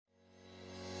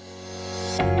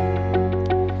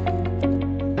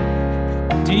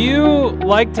you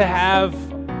like to have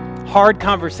hard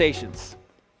conversations?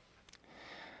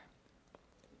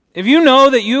 If you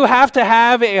know that you have to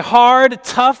have a hard,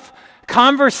 tough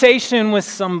conversation with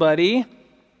somebody,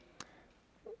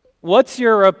 what's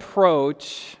your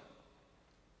approach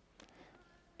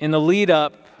in the lead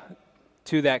up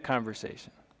to that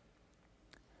conversation?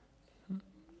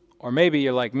 Or maybe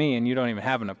you're like me and you don't even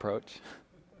have an approach.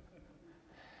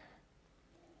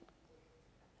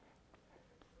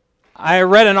 I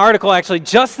read an article actually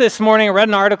just this morning. I read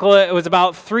an article. It was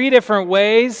about three bad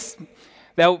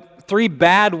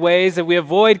ways that we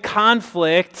avoid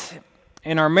conflict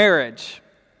in our marriage.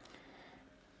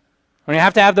 When we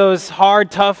have to have those hard,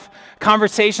 tough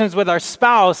conversations with our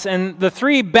spouse, and the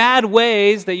three bad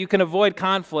ways that you can avoid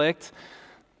conflict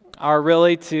are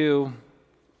really to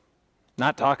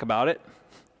not talk about it,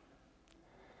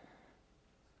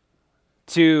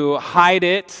 to hide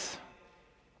it,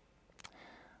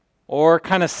 or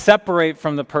kind of separate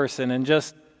from the person and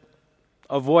just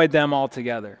avoid them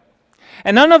altogether.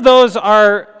 And none of those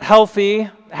are healthy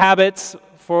habits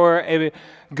for a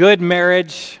good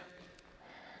marriage.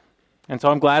 And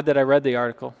so I'm glad that I read the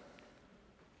article.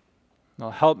 It'll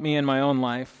help me in my own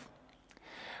life.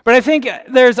 But I think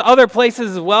there's other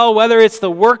places as well, whether it's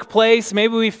the workplace.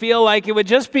 Maybe we feel like it would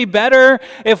just be better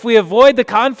if we avoid the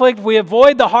conflict, we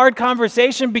avoid the hard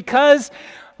conversation because,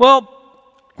 well,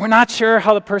 we're not sure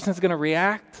how the person's going to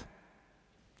react.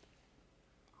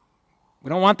 We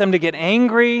don't want them to get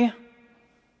angry.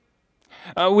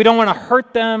 We don't want to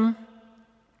hurt them.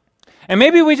 And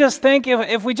maybe we just think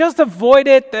if we just avoid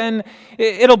it, then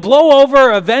it'll blow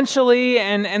over eventually,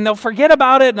 and they'll forget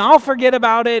about it, and I'll forget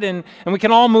about it, and we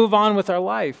can all move on with our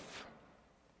life.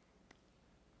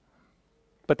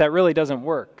 But that really doesn't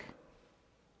work.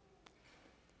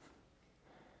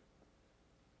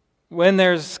 When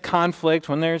there's conflict,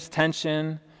 when there's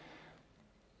tension,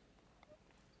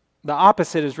 the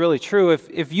opposite is really true.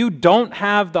 If you don't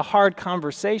have the hard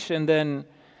conversation, then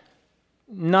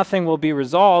nothing will be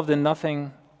resolved and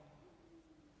nothing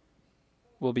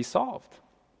will be solved.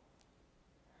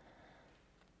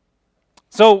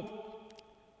 So,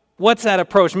 what's that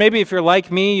approach? Maybe if you're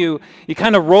like me, you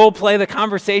kind of role play the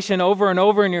conversation over and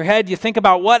over in your head. You think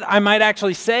about what I might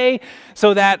actually say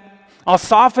so that I'll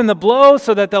soften the blow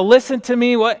so that they'll listen to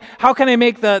me. How can I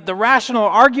make the rational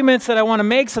arguments that I want to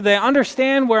make so they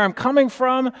understand where I'm coming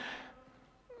from?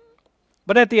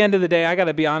 But at the end of the day, I got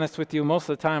to be honest with you, most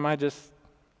of the time I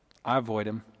avoid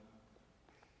them.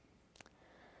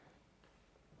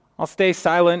 I'll stay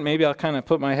silent. Maybe I'll kind of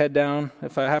put my head down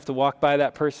if I have to walk by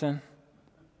that person.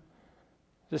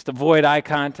 Just avoid eye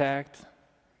contact.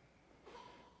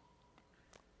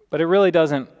 But it really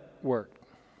doesn't work.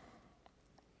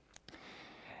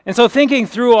 And so thinking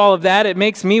through all of that, it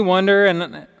makes me wonder,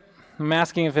 and I'm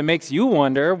asking if it makes you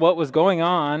wonder, what was going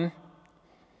on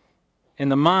in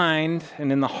the mind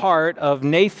and in the heart of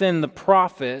Nathan the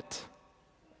prophet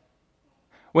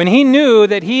when he knew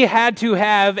that he had to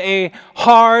have a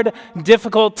hard,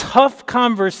 difficult, tough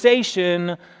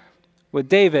conversation with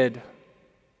David.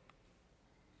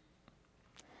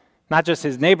 Not just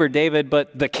his neighbor David,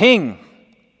 but the king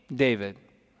David.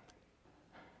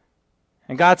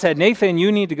 And God said, Nathan, you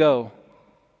need to go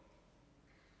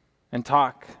and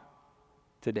talk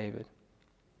to David.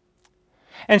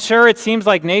 And sure, it seems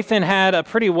like Nathan had a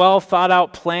pretty well thought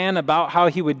out plan about how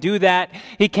he would do that.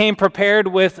 He came prepared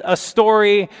with a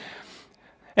story.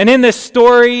 And in this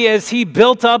story, as he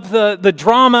built up the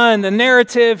drama and the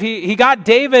narrative, he got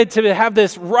David to have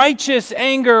this righteous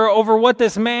anger over what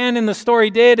this man in the story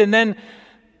did. And then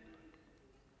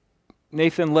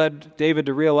Nathan led David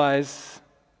to realize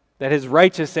that his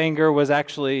righteous anger was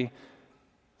actually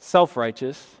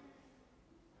self-righteous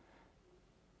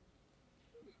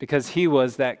because he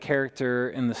was that character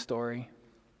in the story.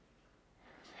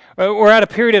 We're at a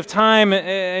period of time,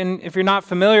 and if you're not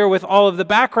familiar with all of the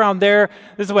background there,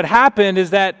 this is what happened, is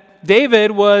that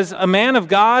David was a man of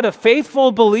God, a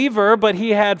faithful believer, but he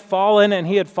had fallen, and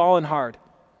he had fallen hard.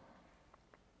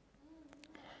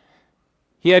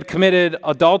 He had committed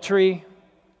adultery.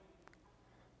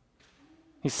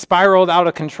 He spiraled out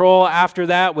of control after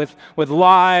that with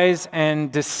lies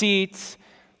and deceit,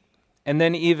 and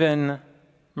then even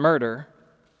murder.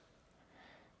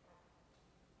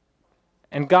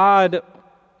 And God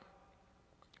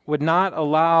would not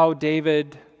allow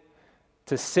David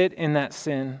to sit in that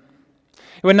sin.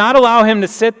 He would not allow him to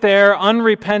sit there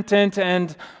unrepentant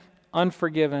and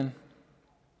unforgiven.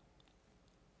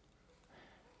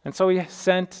 And so he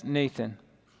sent Nathan.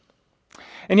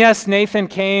 And yes, Nathan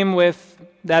came with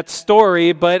that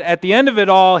story, but at the end of it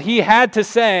all, he had to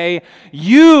say,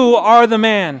 "You are the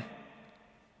man.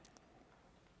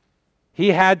 He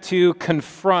had to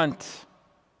confront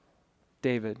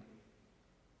David.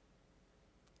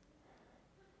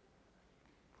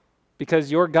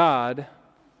 Because your God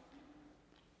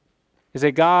is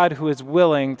a God who is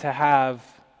willing to have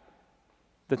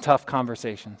the tough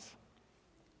conversations.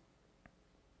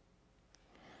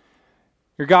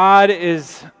 Your God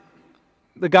is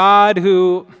the God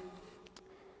who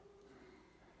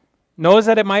knows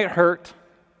that it might hurt,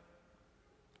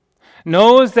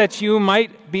 knows that you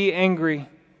might be angry,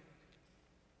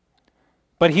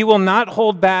 but He will not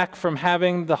hold back from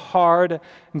having the hard,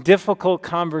 difficult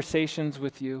conversations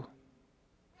with you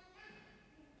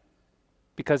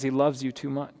because He loves you too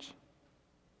much.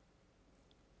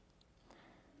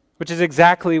 Which is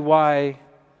exactly why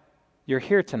you're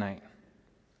here tonight.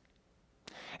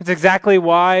 It's exactly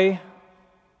why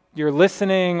you're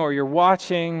listening or you're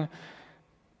watching,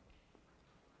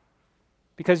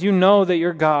 because you know that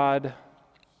your God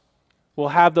will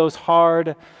have those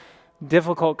hard,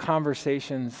 difficult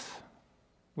conversations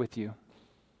with you.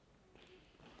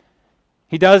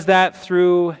 He does that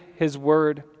through His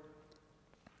Word.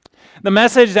 The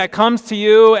message that comes to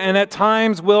you and at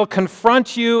times will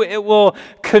confront you, it will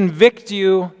convict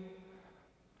you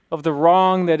of the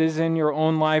wrong that is in your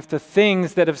own life, the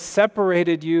things that have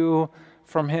separated you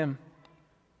from Him.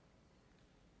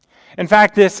 In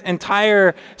fact, this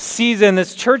entire season,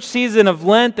 this church season of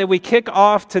Lent that we kick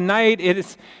off tonight, it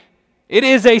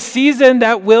is a season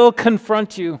that will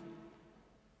confront you.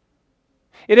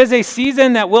 It is a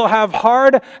season that will have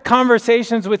hard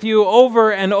conversations with you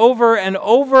over and over and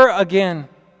over again.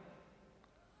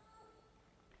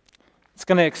 It's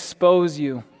going to expose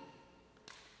you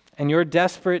and your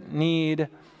desperate need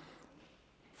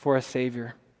for a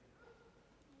Savior.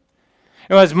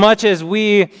 As much as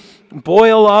we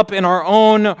boil up in our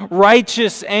own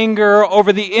righteous anger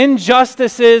over the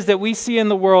injustices that we see in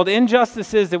the world,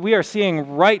 injustices that we are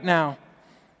seeing right now,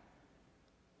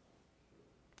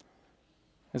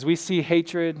 as we see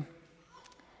hatred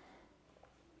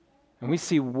and we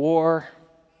see war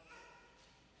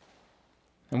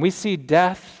and we see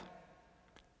death,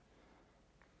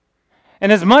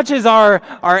 and as much as our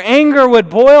anger would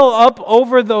boil up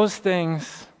over those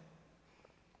things,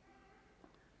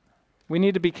 we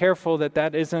need to be careful that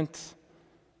that isn't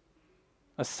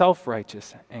a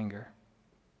self-righteous anger.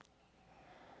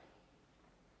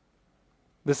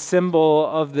 The symbol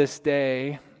of this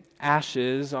day,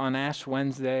 ashes on Ash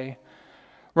Wednesday,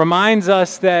 reminds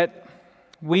us that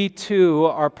we too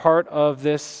are part of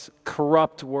this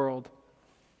corrupt world.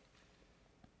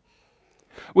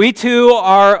 We too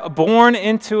are born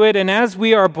into it, and as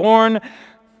we are born,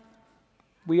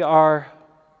 we are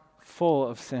full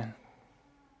of sin.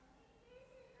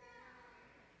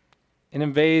 It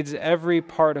invades every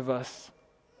part of us.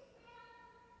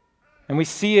 And we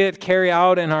see it carry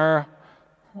out in our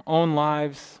own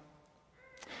lives.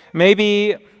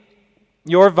 Maybe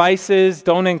your vices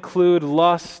don't include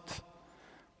lust,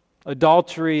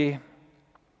 adultery,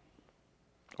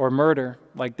 or murder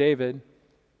like David.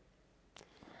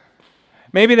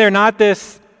 Maybe they're not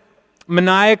this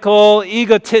maniacal,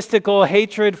 egotistical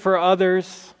hatred for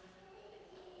others.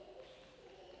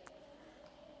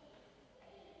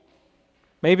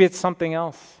 Maybe it's something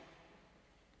else.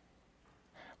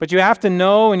 But you have to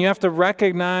know and you have to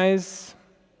recognize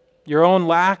your own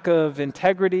lack of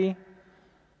integrity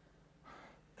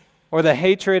or the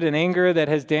hatred and anger that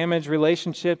has damaged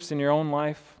relationships in your own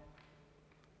life.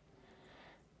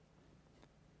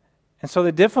 And so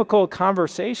the difficult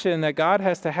conversation that God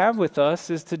has to have with us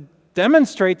is to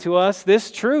demonstrate to us this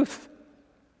truth.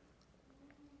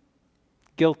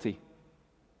 Guilty.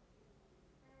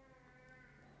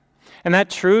 And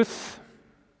that truth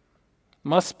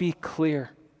must be clear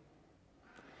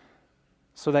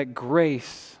so that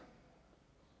grace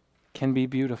can be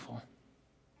beautiful.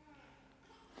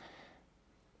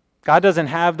 God doesn't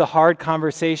have the hard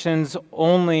conversations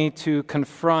only to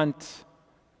confront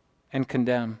and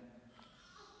condemn.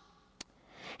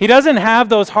 He doesn't have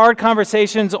those hard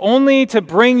conversations only to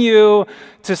bring you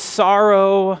to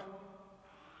sorrow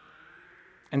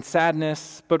and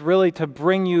sadness, but really to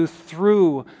bring you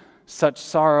through such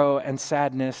sorrow and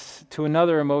sadness to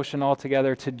another emotion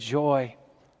altogether, to joy.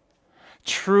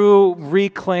 True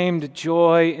reclaimed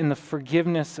joy in the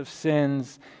forgiveness of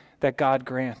sins that God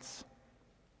grants.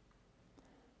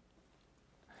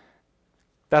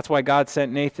 That's why God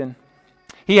sent Nathan.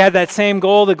 He had that same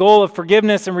goal, the goal of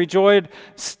forgiveness and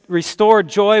restored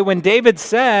joy. When David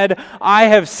said, "I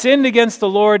have sinned against the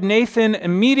Lord," Nathan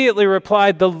immediately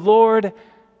replied, "The Lord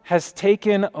has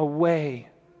taken away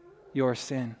your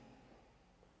sin.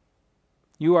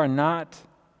 You are not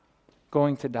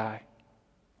going to die."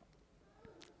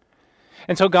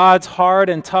 And so God's hard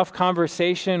and tough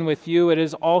conversation with you, it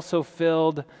is also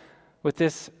filled with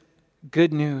this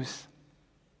good news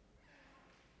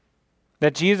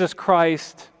that Jesus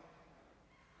Christ,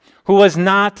 who was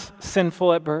not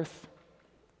sinful at birth,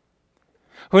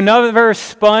 who never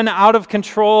spun out of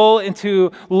control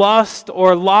into lust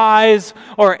or lies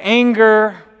or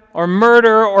anger or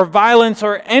murder or violence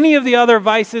or any of the other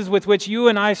vices with which you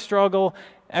and I struggle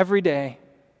every day.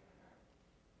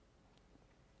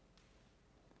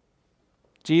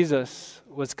 Jesus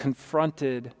was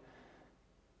confronted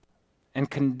and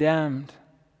condemned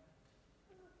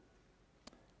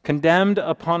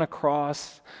upon a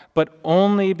cross, but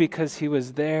only because he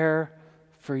was there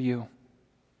for you.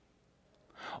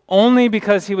 Only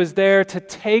because he was there to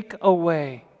take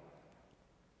away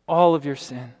all of your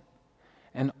sin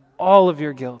and all of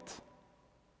your guilt.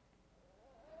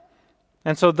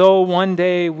 And so though one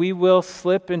day we will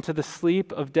slip into the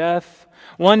sleep of death,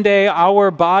 one day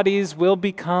our bodies will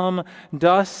become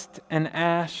dust and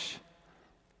ash,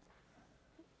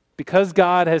 because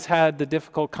God has had the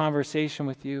difficult conversation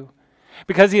with you,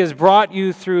 because he has brought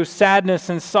you through sadness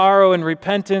and sorrow and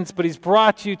repentance, but he's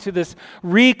brought you to this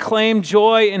reclaimed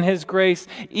joy in his grace,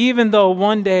 even though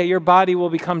one day your body will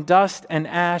become dust and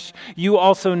ash, you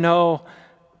also know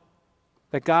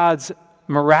that God's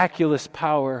miraculous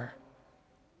power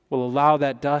will allow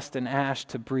that dust and ash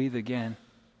to breathe again.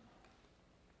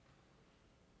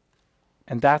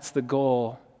 And that's the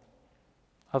goal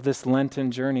of this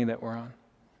Lenten journey that we're on.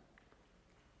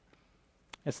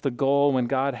 It's the goal when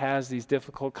God has these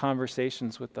difficult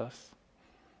conversations with us.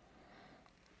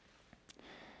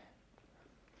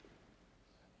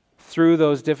 Through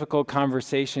those difficult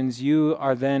conversations, you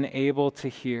are then able to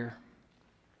hear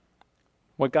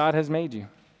what God has made you.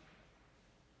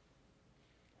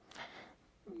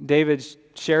 David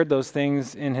shared those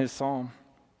things in his psalm.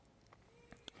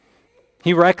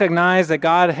 He recognized that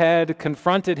God had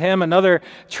confronted him. Another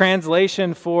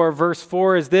translation for verse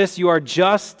 4 is this: "You are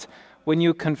just when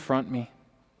you confront me."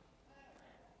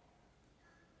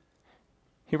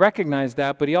 He recognized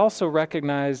that, but he also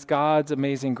recognized God's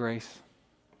amazing grace.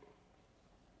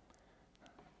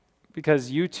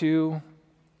 Because you too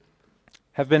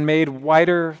have been made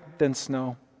whiter than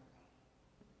snow.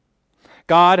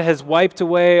 God has wiped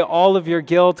away all of your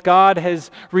guilt. God has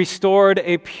restored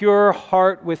a pure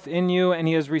heart within you, and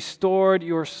he has restored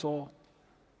your soul.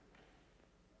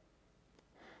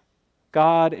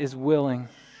 God is willing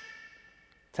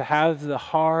to have the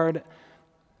hard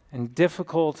and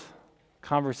difficult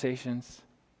conversations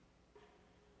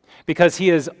because he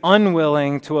is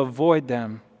unwilling to avoid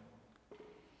them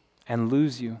and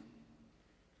lose you.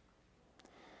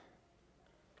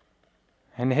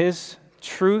 And his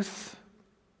truth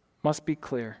must be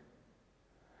clear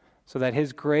so that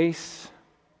his grace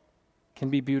can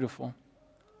be beautiful,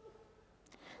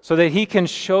 so that he can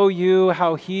show you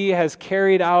how he has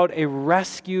carried out a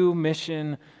rescue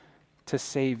mission to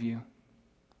save you.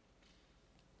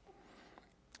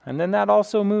 And then that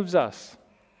also moves us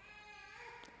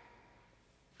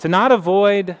to not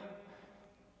avoid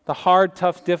the hard,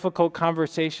 tough, difficult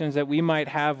conversations that we might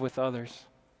have with others,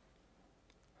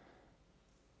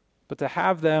 but to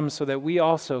have them so that we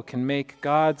also can make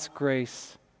God's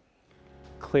grace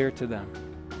clear to them.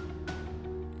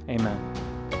 Amen.